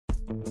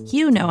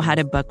You know how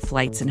to book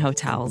flights and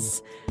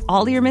hotels.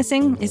 All you're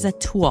missing is a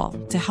tool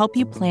to help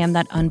you plan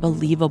that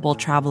unbelievable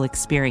travel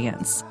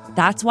experience.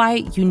 That's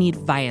why you need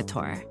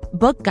Viator.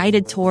 Book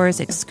guided tours,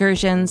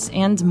 excursions,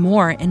 and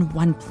more in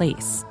one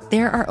place.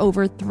 There are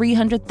over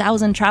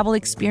 300,000 travel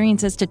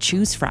experiences to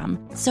choose from,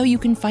 so you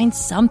can find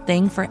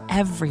something for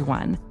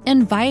everyone.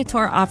 And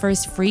Viator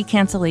offers free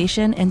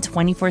cancellation and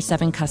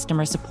 24/7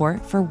 customer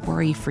support for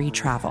worry-free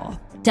travel.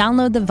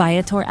 Download the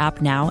Viator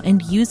app now and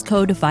use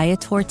code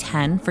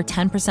Viator10 for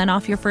 10%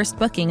 off your first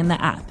booking in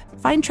the app.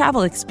 Find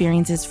travel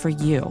experiences for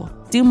you.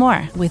 Do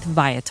more with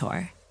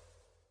Viator.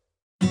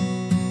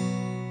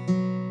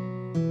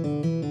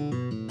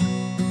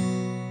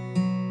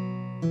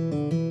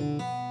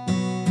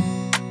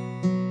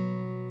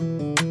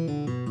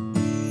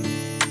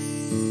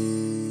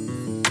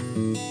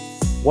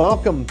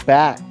 Welcome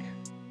back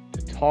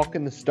to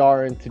Talkin The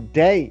Star, and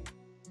today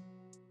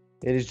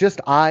it is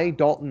just I,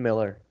 Dalton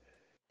Miller,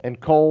 and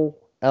Cole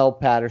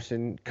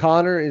Patterson.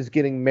 Connor is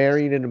getting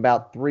married in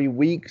about 3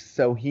 weeks,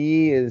 so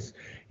he is,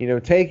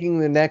 taking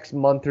the next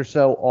month or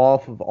so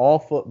off of all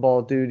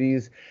football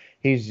duties.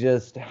 He's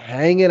just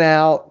hanging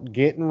out,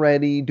 getting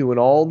ready, doing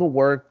all the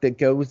work that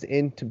goes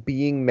into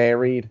being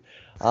married,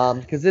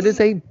 because it is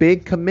a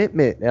big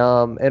commitment,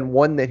 and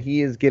one that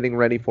he is getting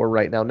ready for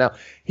right now. Now,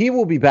 he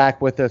will be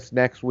back with us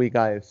next week,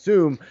 I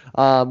assume.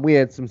 We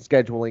had some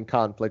scheduling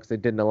conflicts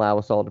that didn't allow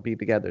us all to be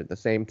together at the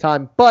same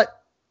time, but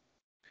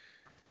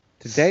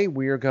today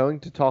we are going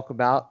to talk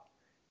about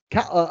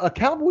a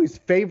Cowboys'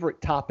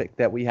 favorite topic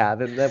that we have,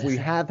 and that we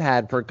have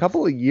had for a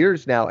couple of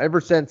years now,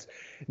 ever since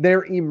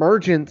their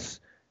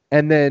emergence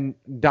and then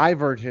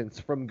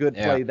divergence from good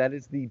play. That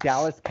is the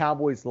Dallas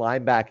Cowboys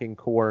linebacking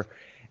core.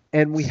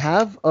 And we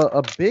have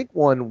a big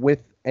one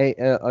with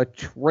a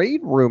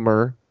trade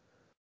rumor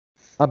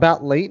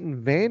about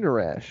Leighton Vander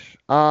Esch.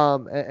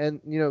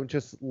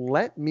 Just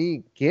let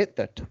me get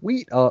the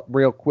tweet up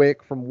real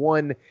quick from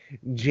one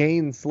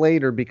Jane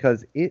Slater,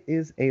 because it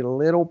is a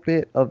little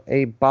bit of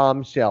a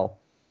bombshell.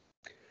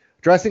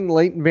 Addressing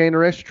Leighton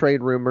Vander Esch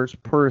trade rumors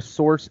per a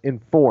source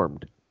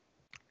informed.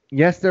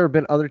 Yes, there have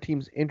been other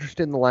teams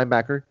interested in the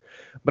linebacker,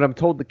 but I'm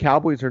told the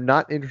Cowboys are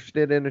not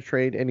interested in a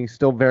trade, and he's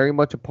still very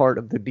much a part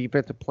of the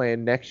defensive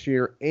plan next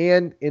year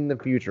and in the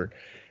future.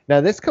 Now,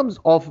 this comes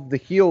off of the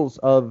heels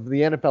of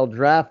the NFL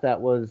draft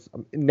that was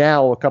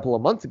now a couple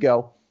of months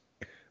ago,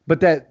 but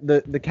that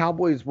the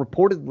Cowboys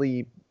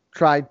reportedly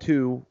tried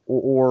to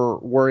or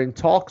were in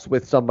talks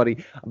with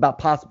somebody about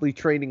possibly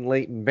trading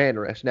Leighton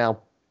Vander Esch. Now,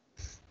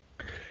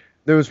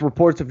 those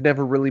reports have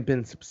never really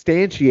been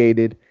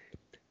substantiated.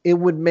 It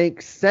would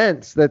make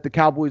sense that the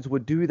Cowboys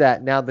would do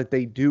that now that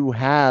they do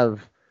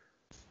have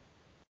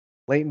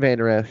Leighton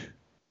Vander Esch,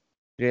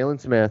 Jalen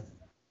Smith,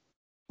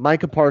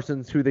 Micah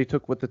Parsons, who they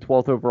took with the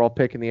 12th overall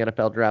pick in the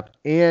NFL draft,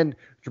 and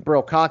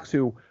Jabril Cox,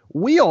 who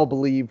we all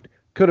believed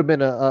could have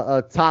been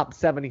a top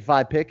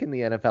 75 pick in the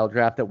NFL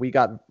draft, that we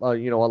got a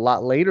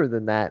lot later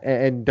than that,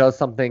 and does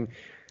something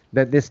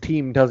that this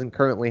team doesn't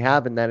currently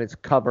have, and that is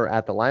cover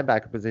at the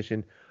linebacker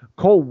position.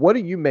 Cole, what do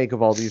you make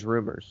of all these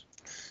rumors?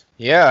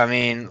 Yeah, I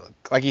mean,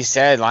 like you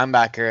said,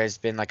 linebacker has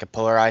been like a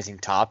polarizing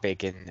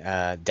topic in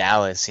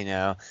Dallas,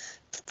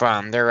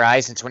 from their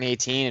rise in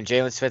 2018 and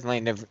Jalen Smith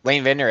and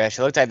Leighton Vander Esch.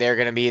 It looked like they were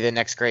going to be the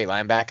next great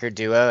linebacker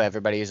duo.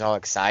 Everybody was all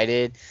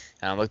excited.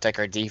 Looked like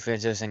our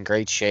defense was in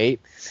great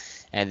shape.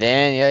 And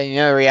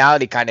then,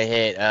 reality kind of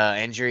hit.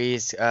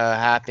 Injuries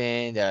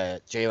happened.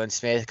 Jalen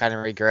Smith kind of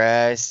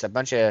regressed. A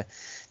bunch of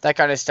that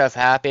kind of stuff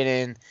happened.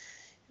 And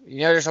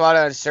there's a lot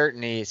of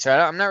uncertainty, so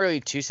I'm not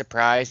really too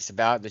surprised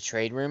about the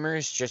trade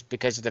rumors, just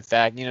because of the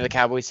fact, the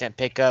Cowboys didn't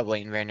pick up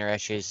Leighton Vander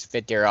Esch's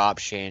fifth-year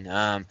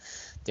option.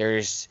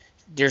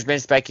 There's been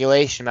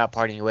speculation about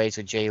parting ways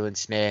with Jalen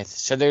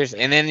Smith.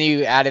 And then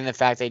you add in the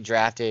fact they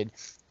drafted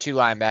two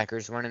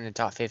linebackers, one in the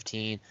top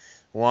 15,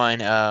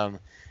 one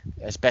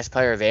as best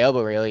player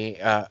available, really,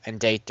 in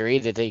day 3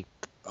 that they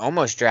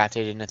almost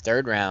drafted in the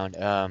 3rd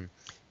round.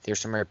 There's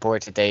some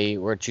reports that they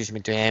were choosing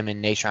between him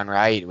and Nahshon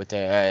Wright with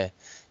the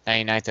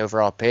 99th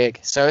overall pick.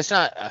 So it's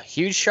not a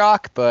huge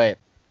shock, but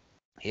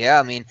yeah,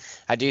 I mean,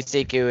 I do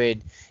think it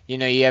would,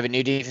 you have a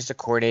new defensive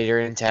coordinator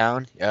in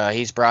town.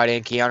 He's brought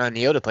in Keanu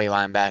Neal to play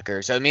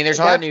linebacker. So, I mean, there's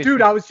a lot of new...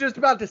 Dude, I was just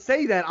about to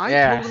say that.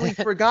 I totally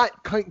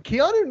forgot.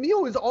 Keanu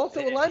Neal is also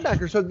a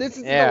linebacker, so this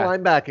is the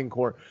linebacking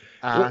core.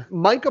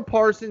 Micah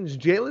Parsons,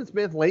 Jalen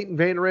Smith, Leighton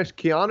Vander Esch,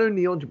 Keanu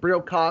Neal,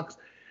 Jabril Cox,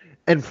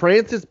 and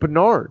Francis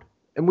Bernard.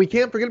 And we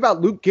can't forget about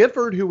Luke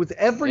Gifford, who was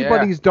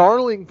everybody's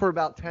darling for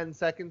about 10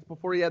 seconds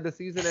before he had the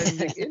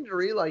season-ending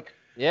injury.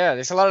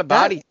 There's a lot of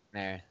bodies in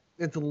there.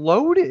 It's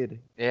loaded.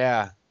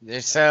 Yeah.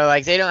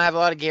 So, they don't have a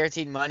lot of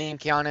guaranteed money in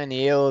Keanu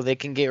Neal. They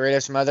can get rid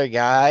of some other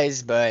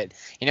guys, but,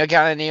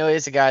 Keanu Neal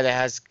is a guy that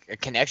has a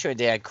connection with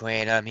Dan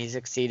Quinn. He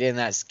succeeded in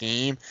that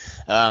scheme.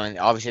 And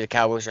obviously the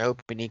Cowboys are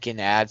hoping he can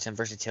add some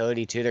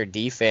versatility to their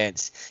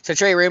defense. So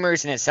trade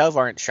rumors in itself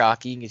aren't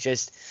shocking. It's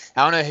just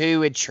I don't know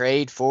who would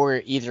trade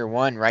for either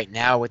one right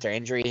now with their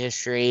injury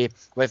history,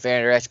 with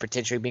Vander Esch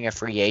potentially being a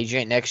free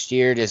agent next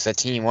year. Does the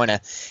team want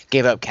to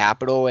give up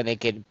capital and they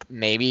could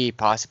maybe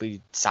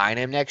possibly sign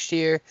him next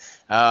year?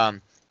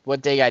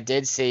 One thing I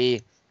did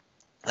see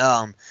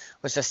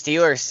was the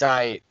Steelers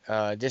site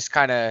just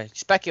kind of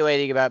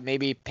speculating about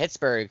maybe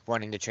Pittsburgh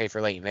wanting to trade for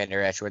Leighton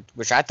Vander Esch,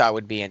 which I thought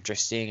would be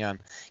interesting.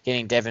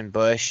 Getting Devin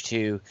Bush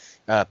to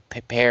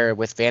pair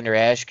with Vander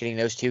Esch, getting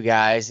those two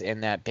guys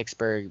in that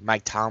Pittsburgh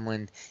Mike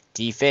Tomlin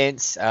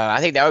defense.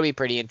 I think that would be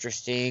pretty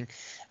interesting.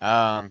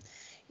 I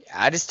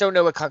just don't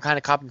know what kind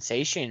of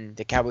compensation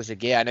the Cowboys would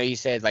get. I know you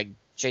said like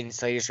Jason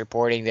Slater's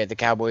reporting that the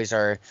Cowboys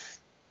are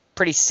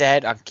pretty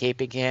set on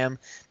keeping him,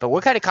 but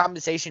what kind of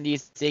compensation do you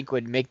think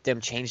would make them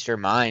change their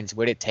minds?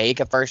 Would it take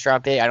a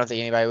first-round pick? I don't think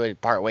anybody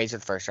would part ways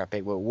with a first-round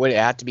pick. Would it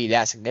have to be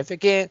that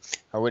significant,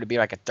 or would it be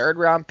like a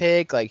third-round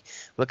pick? Like,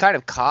 what kind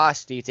of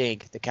cost do you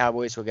think the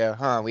Cowboys would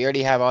go, we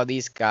already have all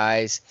these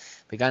guys.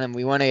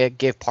 We want to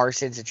give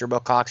Parsons and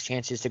Jabril Cox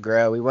chances to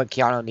grow. We want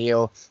Keanu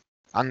Neal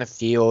on the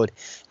field.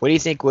 What do you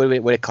think would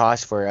it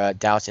cost for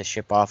Dallas to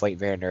ship off Leighton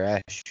Vander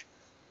Esch?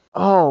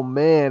 Oh,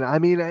 man. I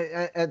mean,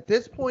 at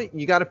this point,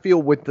 you got to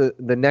feel with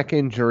the neck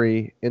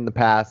injury in the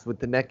past, with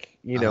the neck,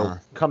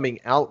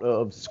 coming out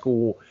of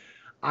school.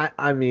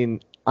 I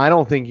mean, I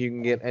don't think you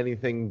can get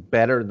anything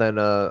better than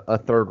a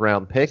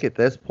third-round pick at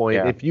this point.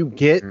 Yeah.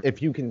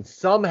 If you can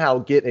somehow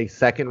get a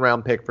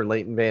second-round pick for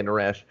Leighton Vander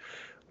Esch,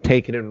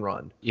 take it and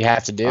run. You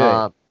have to do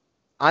it.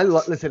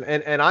 Listen,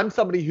 and I'm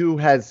somebody who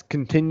has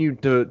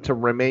continued to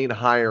remain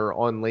higher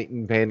on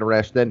Leighton Vander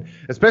Esch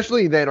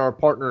especially than our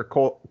partner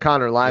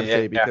Connor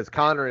Livesay, because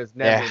Connor has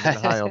never been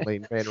high on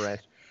Leighton Vander Esch.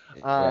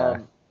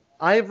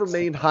 I have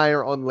remained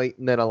higher on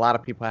Leighton than a lot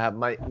of people have.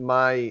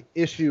 My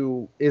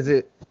issue is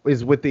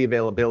with the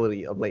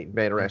availability of Leighton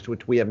Vander Esch,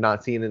 which we have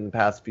not seen in the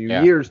past few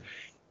years.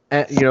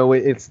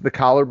 It's the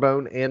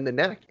collarbone and the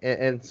neck,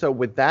 and so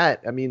with that,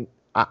 I mean,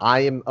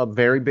 I am a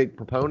very big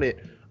proponent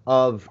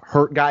of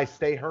hurt guys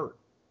stay hurt.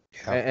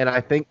 Yeah. And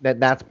I think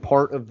that's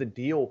part of the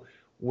deal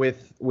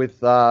with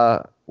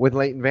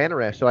Leighton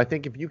Vander Esch. So I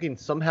think if you can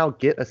somehow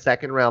get a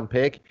second-round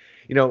pick,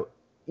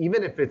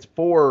 even if it's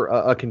for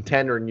a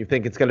contender and you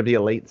think it's going to be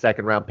a late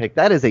second-round pick,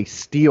 that is a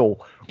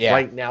steal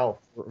right now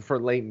for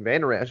Leighton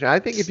Vander Esch. And I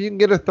think if you can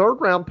get a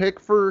third-round pick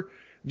for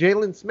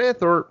Jalen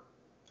Smith, or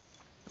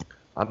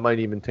I might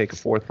even take a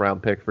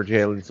fourth-round pick for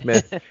Jalen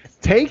Smith,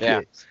 take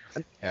it.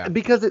 Yeah.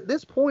 Because at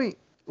this point,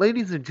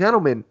 ladies and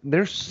gentlemen,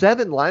 there's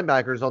 7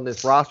 linebackers on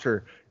this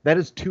roster. That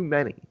is too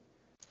many.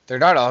 They're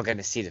not all going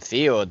to see the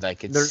field.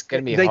 Like, it's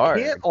going to be hard.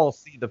 They can't all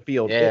see the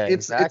field. Yeah,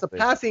 it's a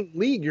passing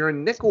league. You're a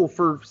nickel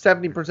for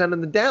 70%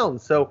 of the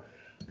downs. So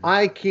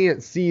I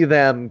can't see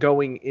them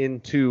going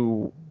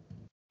into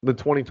the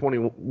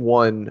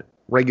 2021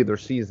 regular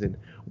season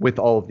with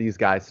all of these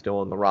guys still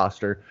on the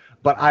roster.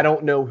 But I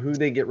don't know who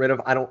they get rid of.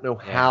 I don't know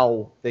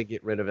how they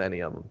get rid of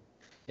any of them.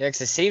 Yeah,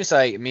 because it seems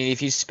like,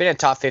 if you spend a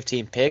top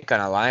 15 pick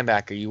on a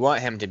linebacker, you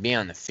want him to be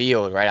on the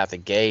field right out the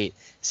gate.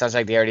 It sounds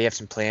like they already have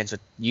some plans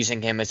with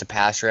using him as a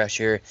pass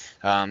rusher.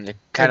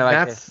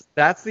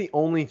 That's the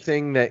only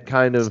thing that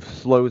kind of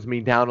slows me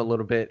down a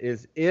little bit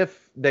is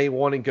if they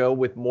want to go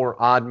with more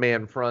odd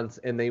man fronts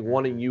and they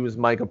want to use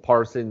Micah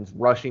Parsons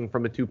rushing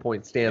from a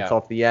 2-point stance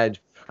off the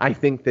edge. I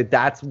think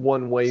that's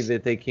one way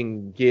that they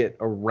can get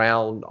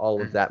around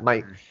all of that.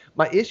 My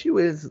issue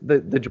is the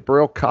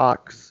Jabril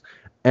Cox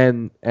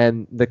and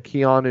the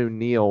Keanu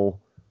Neal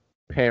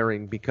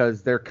pairing,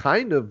 because they're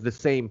kind of the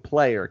same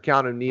player.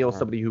 Keanu Neal,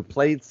 somebody who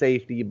played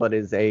safety but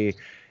is a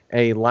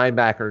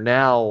linebacker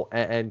now,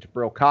 and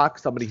Jabril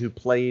Cox, somebody who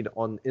played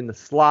in the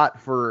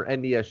slot for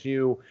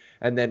NDSU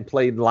and then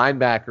played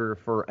linebacker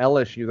for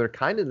LSU. They're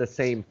kind of the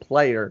same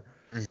player.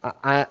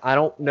 I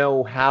don't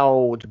know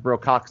how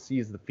Jabril Cox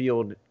sees the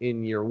field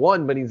in year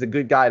one, but he's a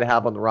good guy to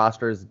have on the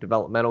roster as a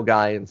developmental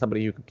guy and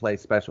somebody who can play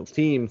special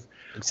teams.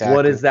 Exactly.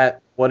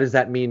 What does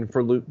that mean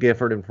for Luke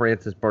Gifford and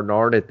Francis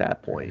Bernard at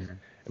that point?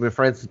 I mean,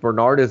 Francis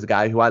Bernard is a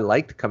guy who I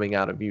liked coming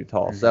out of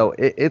Utah. So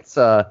it's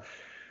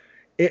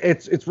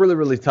really,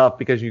 really tough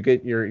because you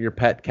get your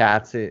pet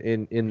cats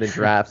in the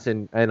drafts,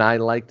 and I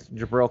liked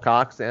Jabril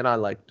Cox and I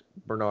liked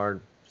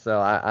Bernard. So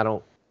I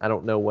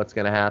don't know what's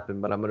going to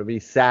happen, but I'm going to be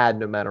sad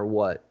no matter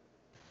what.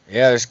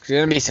 Yeah, there's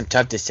going to be some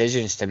tough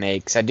decisions to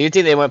make. So I do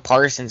think they want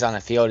Parsons on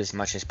the field as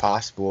much as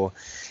possible.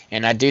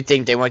 And I do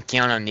think they want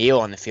Keanu Neal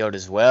on the field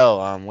as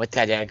well. With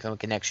that Danco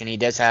connection, he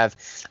does have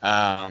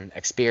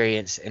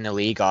experience in the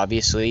league,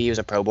 obviously. He was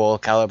a Pro Bowl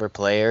caliber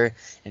player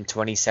in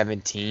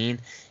 2017.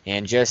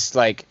 And just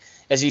like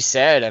as you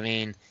said, I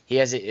mean,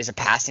 it's a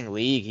passing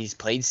league. He's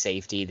played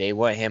safety. They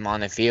want him on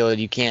the field.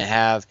 You can't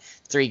have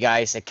three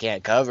guys that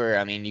can't cover.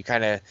 I mean, you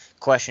kind of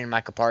question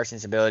Michael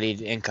Parsons'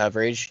 ability in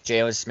coverage.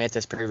 Jalen Smith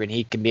has proven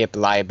he can be a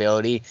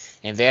liability.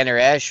 And Vander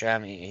Esch, I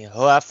mean,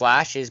 he'll have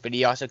flashes, but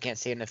he also can't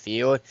stay in the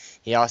field.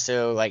 He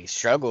also, like,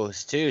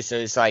 struggles, too. So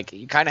it's like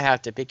you kind of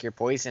have to pick your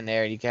poison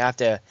there. You have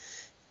to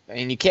 – I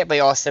mean, you can't play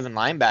all 7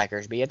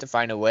 linebackers, but you have to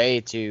find a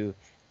way to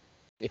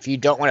 – if you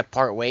don't want to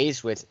part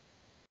ways with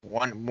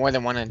more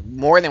than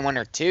one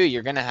or two,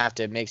 you're gonna have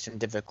to make some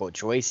difficult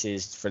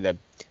choices for the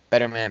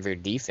betterment of your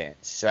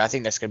defense. So I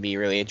think that's gonna be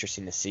really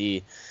interesting to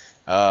see.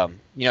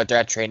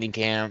 Throughout training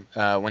camp,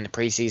 when the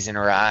preseason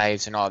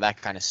arrives and all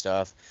that kind of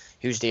stuff,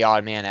 who's the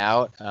odd man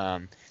out?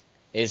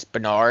 Is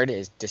Bernard?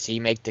 Does he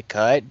make the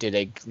cut? Do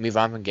they move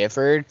on from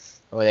Gifford,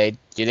 or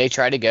do they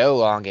try to go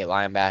long at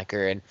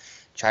linebacker and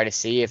try to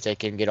see if they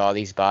can get all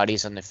these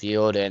bodies on the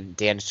field and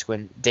Dan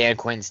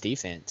Quinn's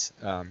defense?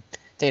 I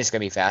think it's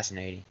gonna be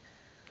fascinating.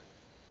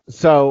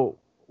 So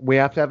we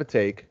have to have a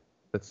take.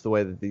 That's the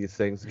way that these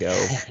things go.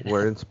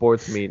 We're in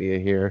sports media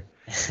here.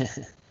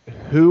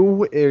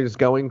 Who is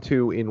going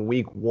to, in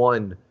week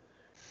 1,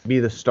 be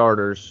the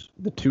starters,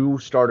 the 2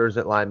 starters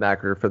at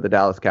linebacker for the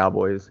Dallas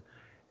Cowboys?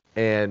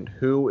 And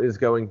who is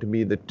going to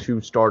be the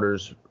 2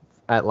 starters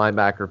at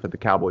linebacker for the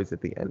Cowboys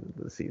at the end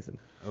of the season?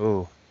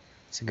 Oh,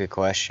 that's a good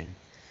question.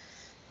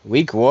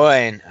 Week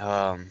 1,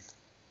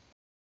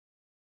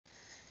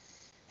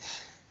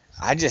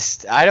 I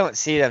don't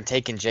see them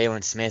taking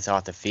Jalen Smith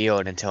off the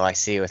field until I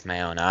see it with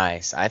my own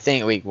eyes. I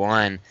think week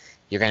 1,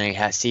 you're going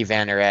to see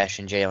Vander Esch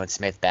and Jalen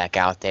Smith back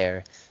out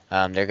there.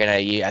 I think they're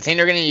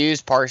going to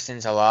use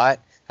Parsons a lot.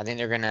 I think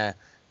they're going to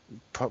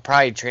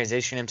probably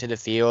transition him to the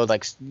field,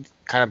 like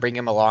kind of bring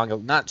him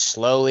along, not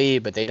slowly,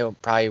 but they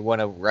don't probably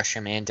want to rush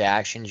him into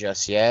action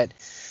just yet.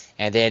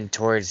 And then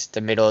towards the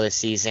middle of the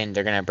season,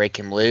 they're going to break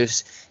him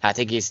loose. I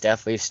think he's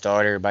definitely a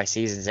starter by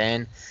season's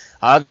end.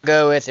 I'll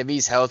go with, if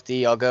he's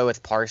healthy, I'll go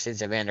with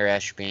Parsons and Vander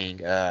Esch being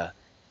the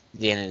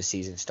end of the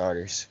season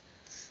starters.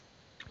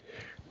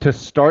 To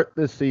start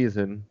the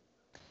season,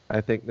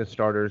 I think the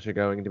starters are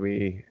going to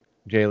be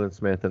Jalen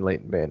Smith and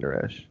Leighton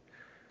Vander Esch.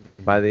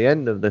 By the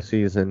end of the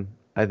season,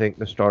 I think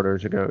the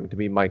starters are going to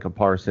be Micah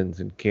Parsons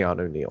and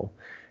Keanu Neal.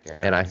 Yeah.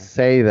 And I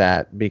say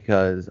that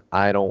because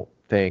I don't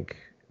think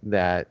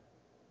that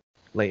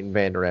Leighton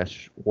Vander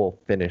Esch will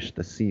finish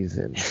the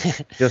season.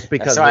 Just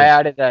because that's why I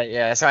added that.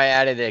 Yeah, that's why I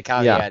added the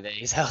caveat that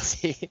he's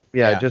healthy.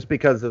 Yeah, just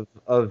because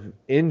of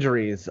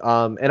injuries.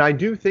 And I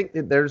do think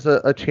that there's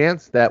a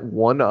chance that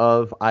one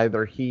of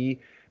either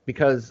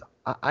because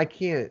I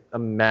can't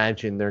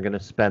imagine they're going to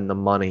spend the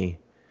money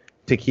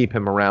to keep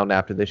him around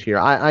after this year.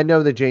 I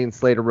know that Jane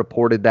Slater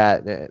reported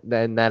that,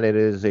 and that it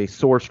is a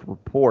sourced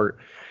report.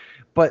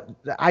 But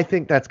I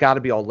think that's got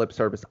to be all lip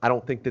service. I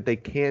don't think that they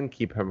can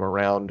keep him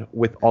around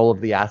with all of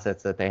the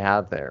assets that they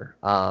have there.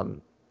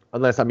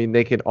 Unless,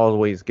 they could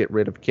always get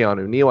rid of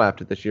Keanu Neal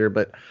after this year.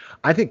 But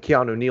I think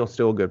Keanu Neal's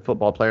still a good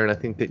football player, and I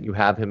think that you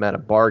have him at a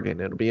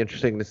bargain. It'll be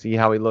interesting to see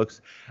how he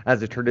looks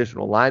as a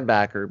traditional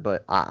linebacker,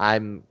 but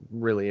I'm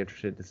really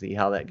interested to see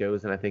how that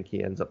goes, and I think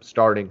he ends up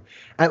starting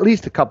at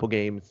least a couple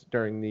games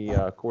during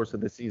the course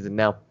of the season.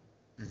 Now,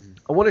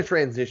 I want to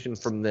transition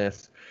from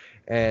this.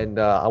 And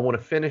I want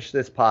to finish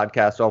this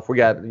podcast off. We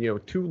got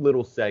 2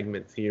 little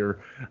segments here,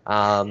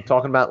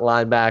 talking about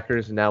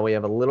linebackers. And now we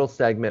have a little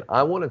segment.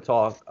 I want to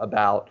talk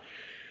about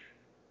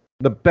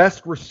the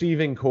best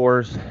receiving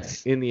corps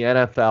in the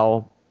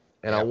NFL.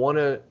 And I want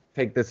to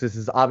take this. This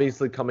is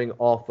obviously coming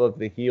off of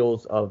the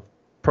heels of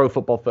Pro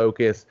Football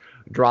Focus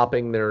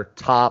dropping their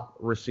top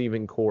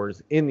receiving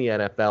corps in the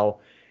NFL.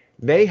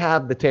 They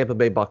have the Tampa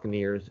Bay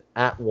Buccaneers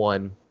at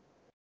 1,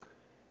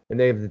 and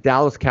they have the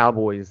Dallas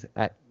Cowboys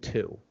at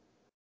 2.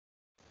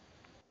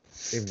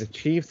 They have the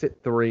Chiefs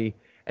at 3,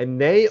 and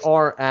they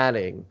are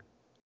adding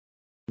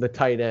the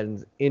tight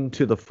ends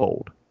into the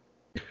fold.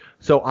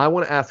 So I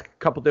want to ask a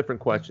couple different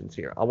questions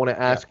here. I want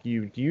to ask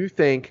you, do you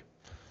think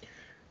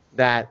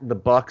that the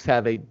Bucs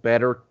have a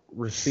better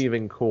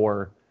receiving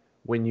core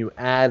when you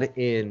add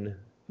in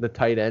the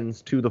tight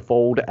ends to the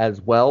fold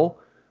as well?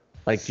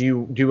 Like,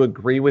 do you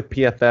agree with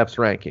PFF's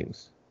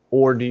rankings?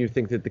 Or do you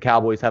think that the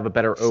Cowboys have a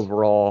better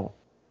overall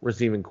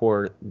receiving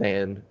core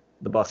than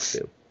the Bucs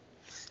do?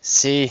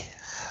 See,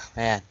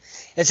 man,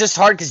 it's just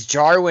hard because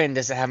Jarwin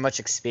doesn't have much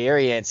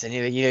experience, and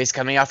he's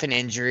coming off an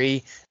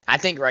injury. I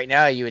think right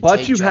now you would.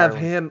 But you have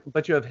him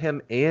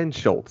and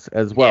Schultz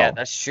as well. Yeah,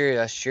 that's true.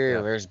 Yeah.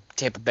 Whereas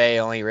Tampa Bay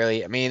only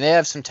really. They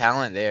have some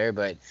talent there,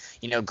 but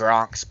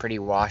Gronk's pretty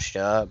washed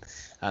up.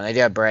 They do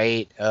have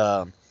Bright.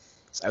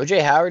 Is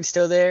OJ Howard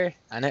still there?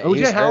 I know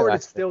OJ Howard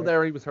is still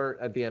there. He was hurt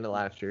at the end of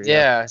last year.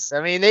 Yeah.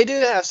 So, they do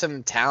have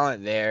some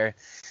talent there.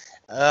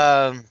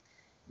 Man,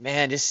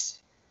 just.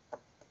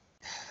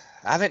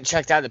 I haven't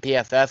checked out the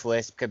PFF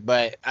list,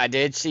 but I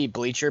did see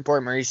Bleacher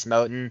Report, Maurice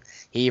Moten.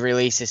 He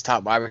released his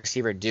top wide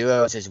receiver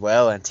duos as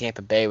well, and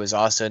Tampa Bay was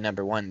also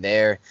number one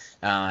there.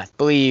 I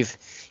believe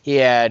he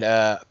had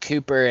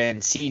Cooper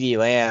and CeeDee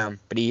Lamb,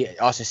 but he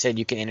also said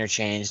you can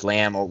interchange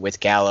Lamb or with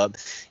Gallup.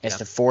 It's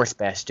the fourth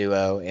best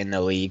duo in the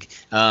league.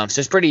 So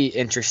it's pretty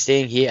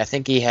interesting. I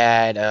think he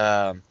had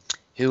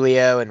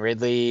Julio and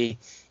Ridley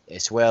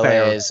as well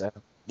as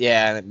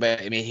yeah,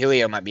 but I mean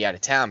Julio might be out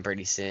of town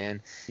pretty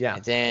soon. Yeah.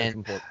 And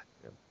then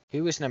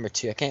who was number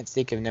two? I can't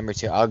think of number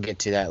two. I'll get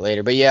to that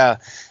later. But yeah,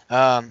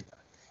 I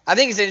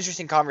think it's an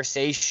interesting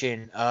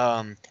conversation.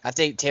 I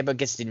think Tampa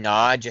gets the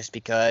nod just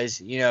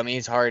because, I mean,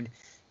 it's hard.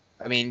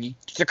 I mean,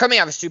 they're coming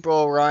out of a Super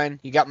Bowl run.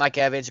 You got Mike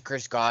Evans and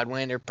Chris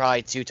Godwin. They're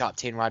probably two top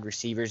 10 wide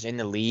receivers in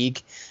the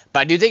league. But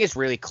I do think it's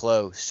really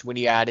close when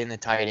you add in the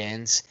tight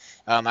ends.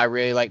 I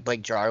really like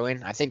Blake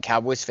Jarwin. I think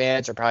Cowboys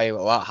fans are probably a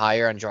lot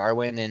higher on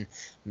Jarwin than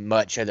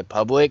much of the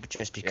public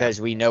just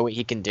because we know what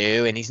he can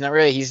do. And he's no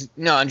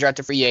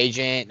undrafted free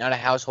agent, not a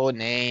household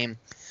name.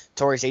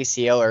 Tore his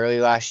ACL early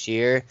last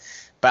year.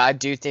 But I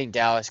do think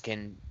Dallas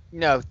can,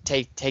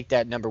 take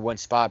that number one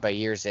spot by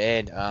year's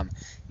end. In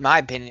my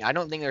opinion, I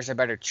don't think there's a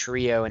better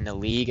trio in the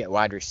league at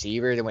wide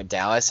receiver than what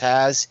Dallas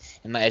has.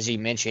 And as you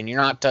mentioned,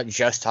 you're not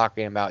just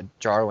talking about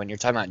Jarwin. You're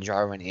talking about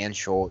Jarwin and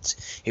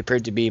Schultz, who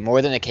proved to be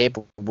more than a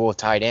capable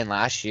tight end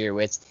last year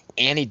with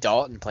Andy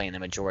Dalton playing the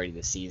majority of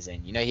the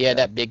season. He had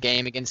that big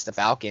game against the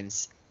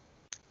Falcons.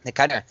 That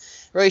kind of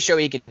really showed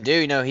what he could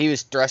do. He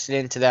was thrusted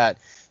into that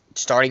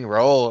starting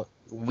role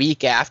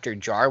week after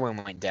Jarwin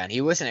went down.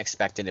 He wasn't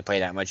expected to play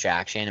that much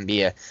action and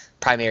be a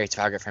primary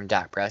target from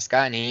Dak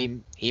Prescott,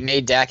 and he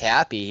made Dak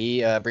happy.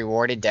 He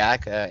rewarded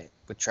Dak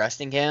with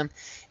trusting him.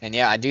 And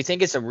yeah, I do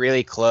think it's a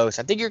really close.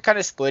 I think you're kind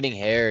of splitting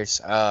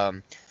hairs.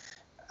 I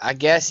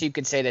guess you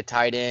could say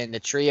the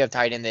trio of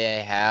tight end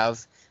they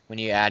have, when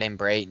you add in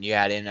Brayton, you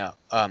add in a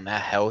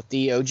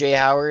healthy OJ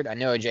Howard. I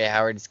know OJ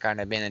Howard has kind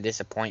of been a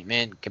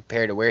disappointment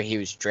compared to where he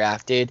was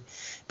drafted.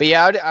 But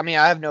yeah,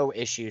 I have no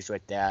issues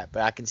with that,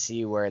 but I can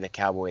see where the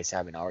Cowboys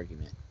have an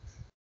argument.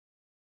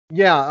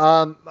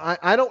 Yeah,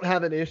 I don't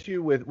have an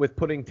issue with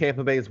putting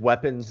Tampa Bay's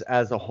weapons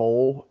as a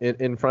whole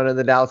in front of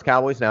the Dallas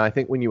Cowboys. Now, I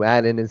think when you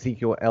add in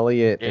Ezekiel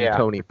Elliott and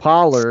Tony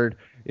Pollard,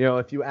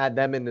 if you add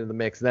them into the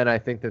mix, then I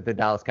think that the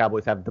Dallas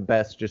Cowboys have the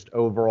best just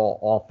overall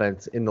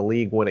offense in the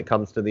league when it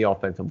comes to the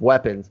offensive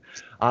weapons.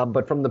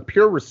 But from the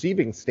pure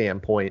receiving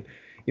standpoint,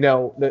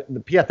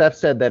 the PFF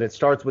said that it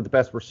starts with the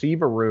best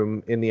receiver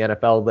room in the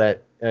NFL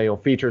that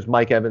features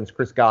Mike Evans,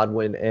 Chris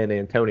Godwin, and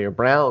Antonio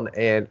Brown.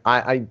 And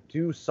I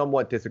do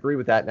somewhat disagree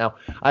with that. Now,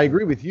 I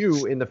agree with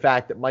you in the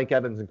fact that Mike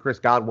Evans and Chris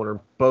Godwin are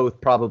both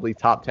probably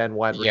top 10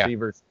 wide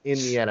receivers in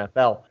the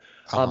NFL.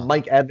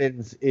 Mike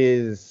Evans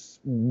is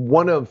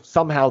one of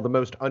somehow the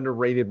most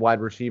underrated wide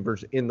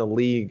receivers in the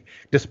league,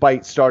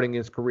 despite starting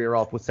his career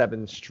off with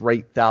 7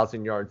 straight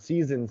 1,000-yard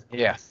seasons.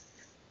 Yeah.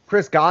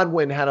 Chris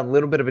Godwin had a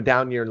little bit of a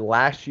down year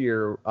last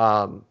year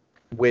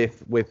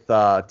with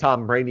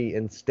Tom Brady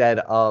instead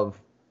of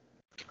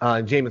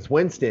Jameis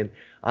Winston.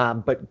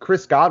 But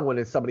Chris Godwin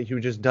is somebody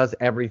who just does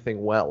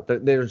everything well.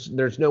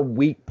 There's no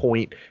weak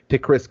point to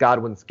Chris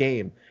Godwin's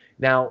game.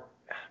 Now,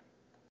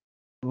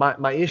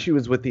 my issue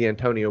is with the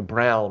Antonio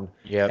Brown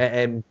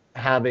and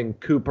having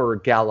Cooper,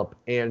 Gallup,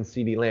 and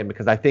CeeDee Lamb,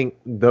 because I think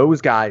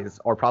those guys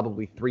are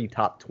probably 3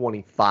 top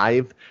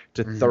 25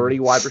 to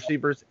 30 wide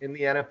receivers in the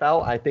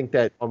NFL. I think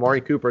that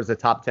Amari Cooper is a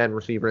top 10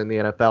 receiver in the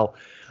NFL,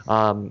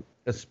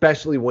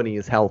 especially when he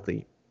is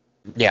healthy.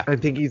 Yeah, I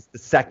think he's the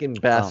second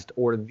best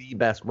or the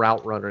best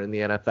route runner in the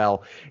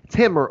NFL. It's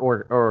him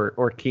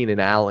or Keenan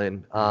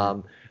Allen.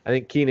 I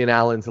think Keenan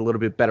Allen's a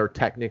little bit better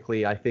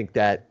technically. I think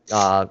that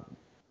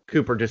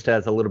Cooper just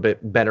has a little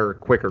bit better,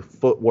 quicker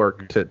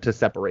footwork to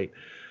separate.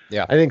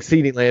 Yeah, I think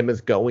CeeDee Lamb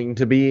is going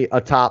to be a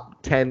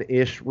top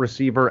 10-ish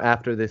receiver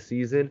after this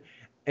season.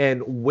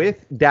 And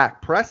with Dak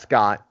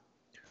Prescott,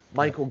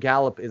 Michael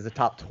Gallup is a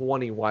top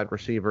 20 wide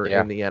receiver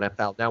in the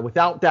NFL. Now,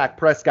 without Dak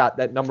Prescott,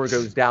 that number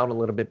goes down a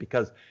little bit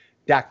because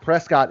Dak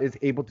Prescott is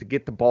able to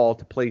get the ball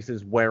to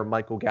places where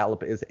Michael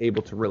Gallup is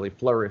able to really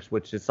flourish,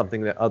 which is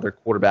something that other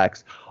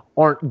quarterbacks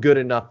aren't good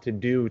enough to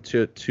do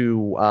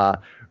to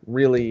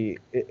really,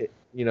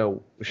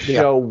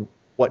 show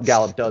what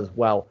Gallup does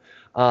well.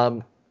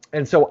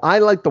 And so I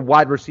like the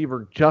wide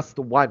receiver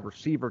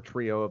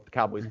trio of the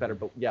Cowboys better.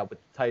 But yeah, with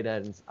tight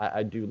ends,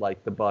 I do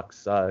like the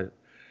Bucs.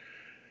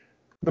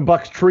 The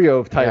Bucs trio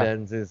of tight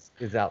ends is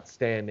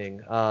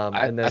outstanding.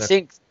 I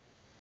think.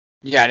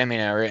 Yeah, I didn't mean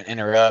to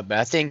interrupt, but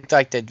I think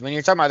when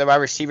you're talking about the wide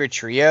receiver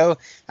trio,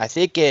 I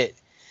think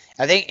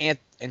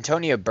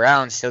Antonio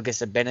Brown still gets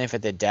the benefit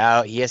of the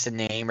doubt. He has a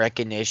name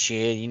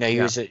recognition.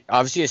 He was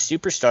obviously a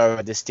superstar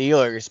with the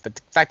Steelers, but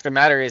the fact of the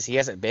matter is he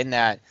hasn't been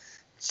that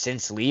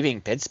since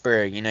leaving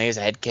Pittsburgh. He has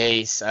a head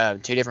case, 2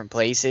 different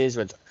places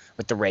with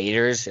the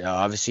Raiders.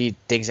 Obviously,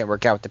 things that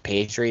work out with the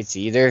Patriots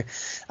either.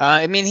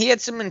 He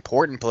had some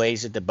important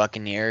plays with the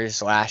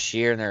Buccaneers last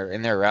year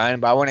in their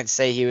run, but I wouldn't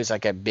say he was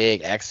like a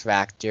big X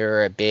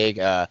factor, a big.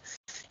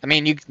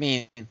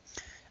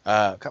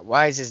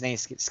 why is his name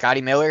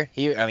Scotty Miller?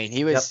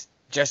 He was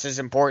just as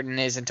important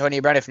as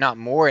Antonio Brown, if not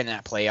more, in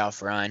that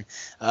playoff run.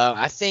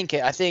 I think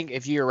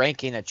if you're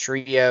ranking the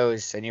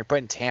trios and you're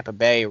putting Tampa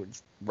Bay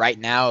right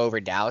now over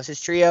Dallas's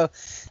trio,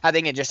 I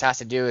think it just has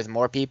to do with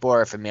more people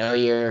are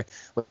familiar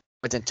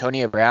with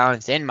Antonio Brown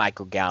than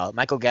Michael Gallup.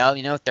 Michael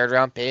Gallup, third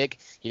round pick.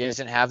 He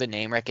doesn't have the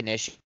name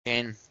recognition.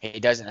 He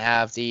doesn't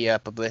have the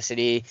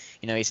publicity.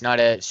 He's not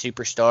a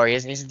superstar. He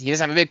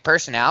doesn't have a big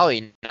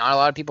personality. Not a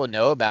lot of people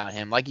know about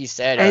him. Like you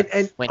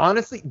said.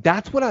 Honestly,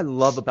 that's what I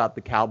love about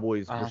the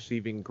Cowboys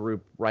receiving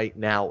group right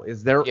now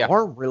is there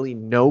are really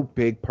no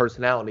big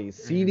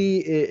personalities. CD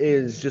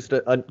is just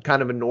a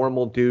kind of a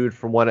normal dude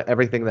from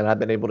everything that I've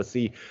been able to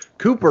see.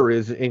 Cooper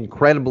is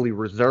incredibly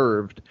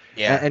reserved.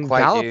 Yeah, and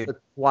Gallup's a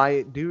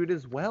quiet dude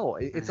as well.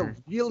 It's a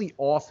really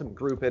awesome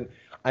group, and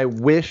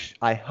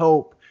I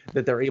hope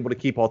that they're able to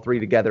keep all three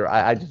together.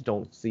 I just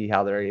don't see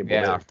how they're able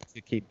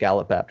to keep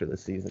Gallup after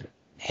this season.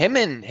 Him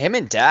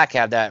and Dak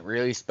have that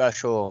really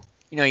special,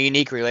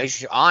 unique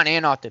relationship on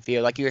and off the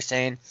field. Like you were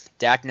saying,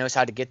 Dak knows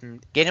how to get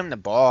him the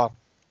ball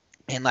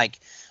in like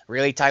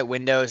really tight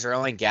windows where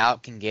only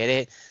Gallup can get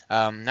it.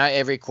 Not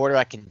every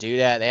quarterback can do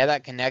that. They have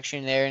that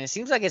connection there, and it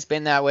seems like it's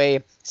been that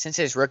way since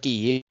his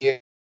rookie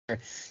year.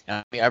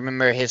 I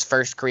remember his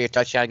first career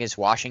touchdown against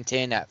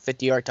Washington, that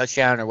 50-yard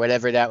touchdown or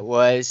whatever that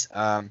was.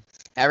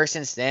 Ever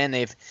since then,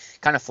 they've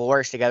kind of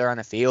flourished together on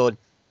the field.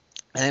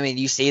 And I mean,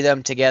 you see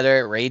them together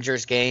at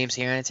Rangers games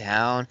here in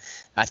town.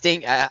 I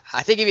think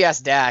if you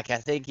ask Dak, I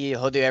think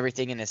he'll do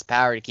everything in his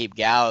power to keep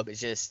Gallup. It's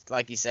just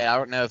like you said, I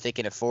don't know if they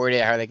can afford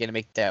it. How are they going to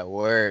make that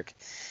work?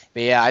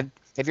 But yeah,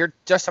 if you're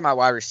just talking about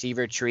wide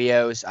receiver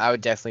trios, I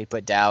would definitely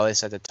put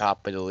Dallas at the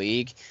top of the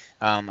league.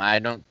 I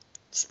don't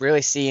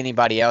really see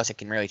anybody else that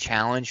can really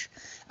challenge.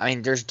 I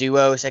mean, there's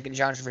duos that can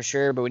challenge for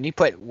sure, but when you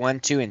put 1,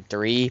 2, and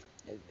 3,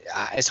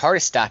 it's hard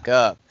to stack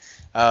up.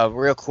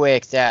 Real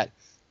quick, that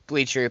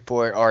Bleacher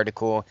Report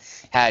article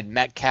had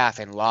Metcalf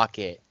and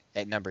Lockett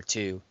at number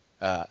 2,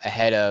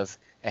 ahead of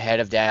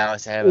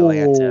Dallas, ahead of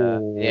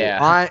Atlanta.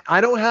 Yeah, I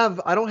don't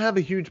have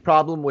a huge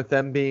problem with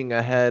them being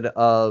ahead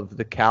of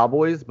the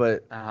Cowboys,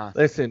 but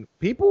listen,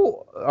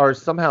 people are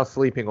somehow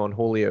sleeping on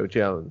Julio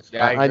Jones.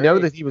 Yeah, I know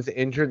that he was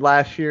injured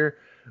last year,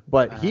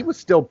 but he was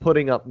still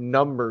putting up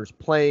numbers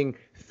playing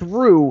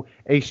through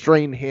a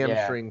strained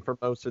hamstring for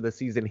most of the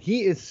season.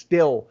 He's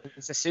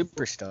a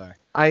superstar.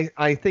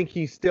 I think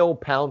he's still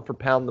pound for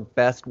pound the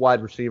best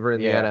wide receiver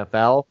in the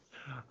NFL.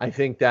 I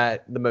think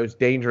that the most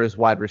dangerous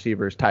wide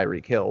receiver is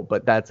Tyreek Hill,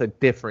 but that's a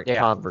different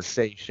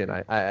conversation.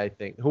 I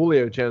think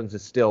Julio Jones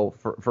is still,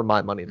 for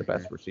my money, the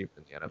best receiver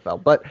in the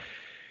NFL. But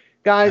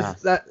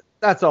guys,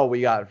 that's all we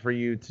got for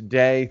you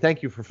today.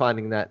 Thank you for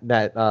finding that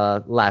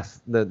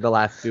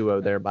last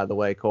duo there, by the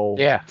way, Cole.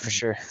 Yeah, for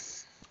sure.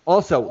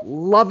 Also,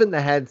 loving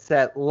the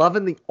headset,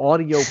 loving the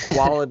audio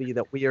quality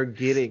that we are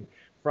getting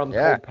from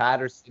Cole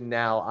Patterson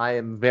now. I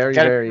am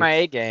very my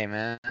A game,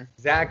 man.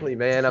 Exactly,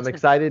 man. I'm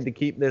excited to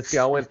keep this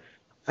going.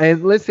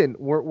 And listen,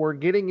 we're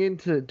getting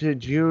into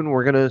June.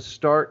 We're gonna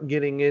start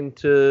getting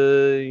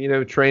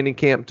into training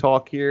camp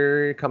talk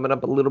here coming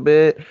up a little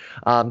bit.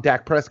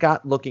 Dak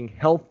Prescott looking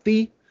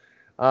healthy.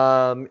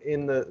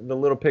 In the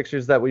little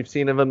pictures that we've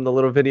seen of him, the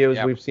little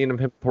videos we've seen of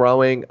him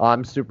throwing.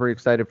 I'm super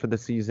excited for the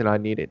season. I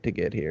need it to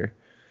get here.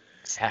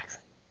 Exactly.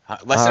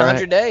 Less than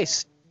 100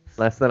 days.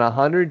 Less than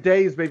 100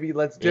 days, baby.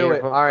 Let's do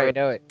it. All right. We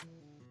know it.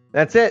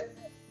 That's it.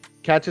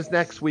 Catch us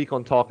next week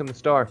on Talkin The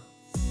Star.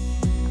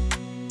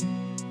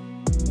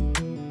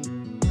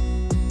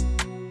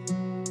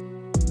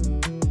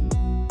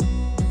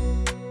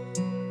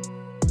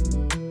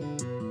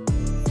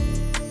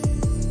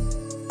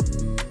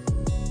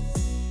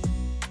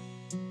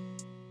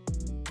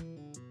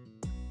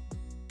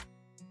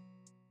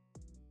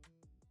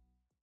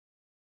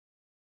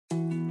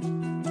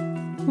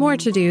 More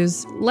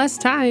to-dos, less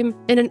time,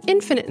 and an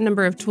infinite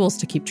number of tools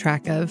to keep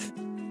track of.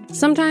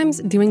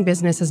 Sometimes doing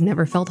business has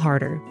never felt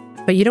harder,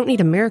 but you don't need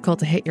a miracle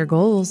to hit your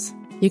goals.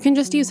 You can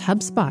just use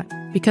HubSpot,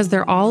 because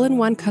their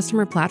all-in-one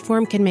customer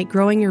platform can make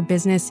growing your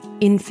business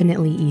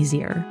infinitely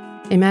easier.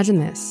 Imagine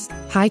this: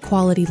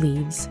 high-quality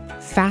leads,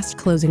 fast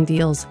closing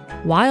deals,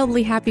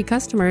 wildly happy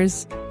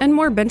customers, and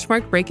more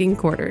benchmark-breaking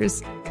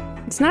quarters.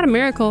 It's not a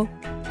miracle,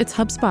 it's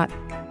HubSpot.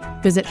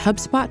 Visit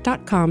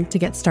HubSpot.com to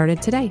get started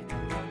today.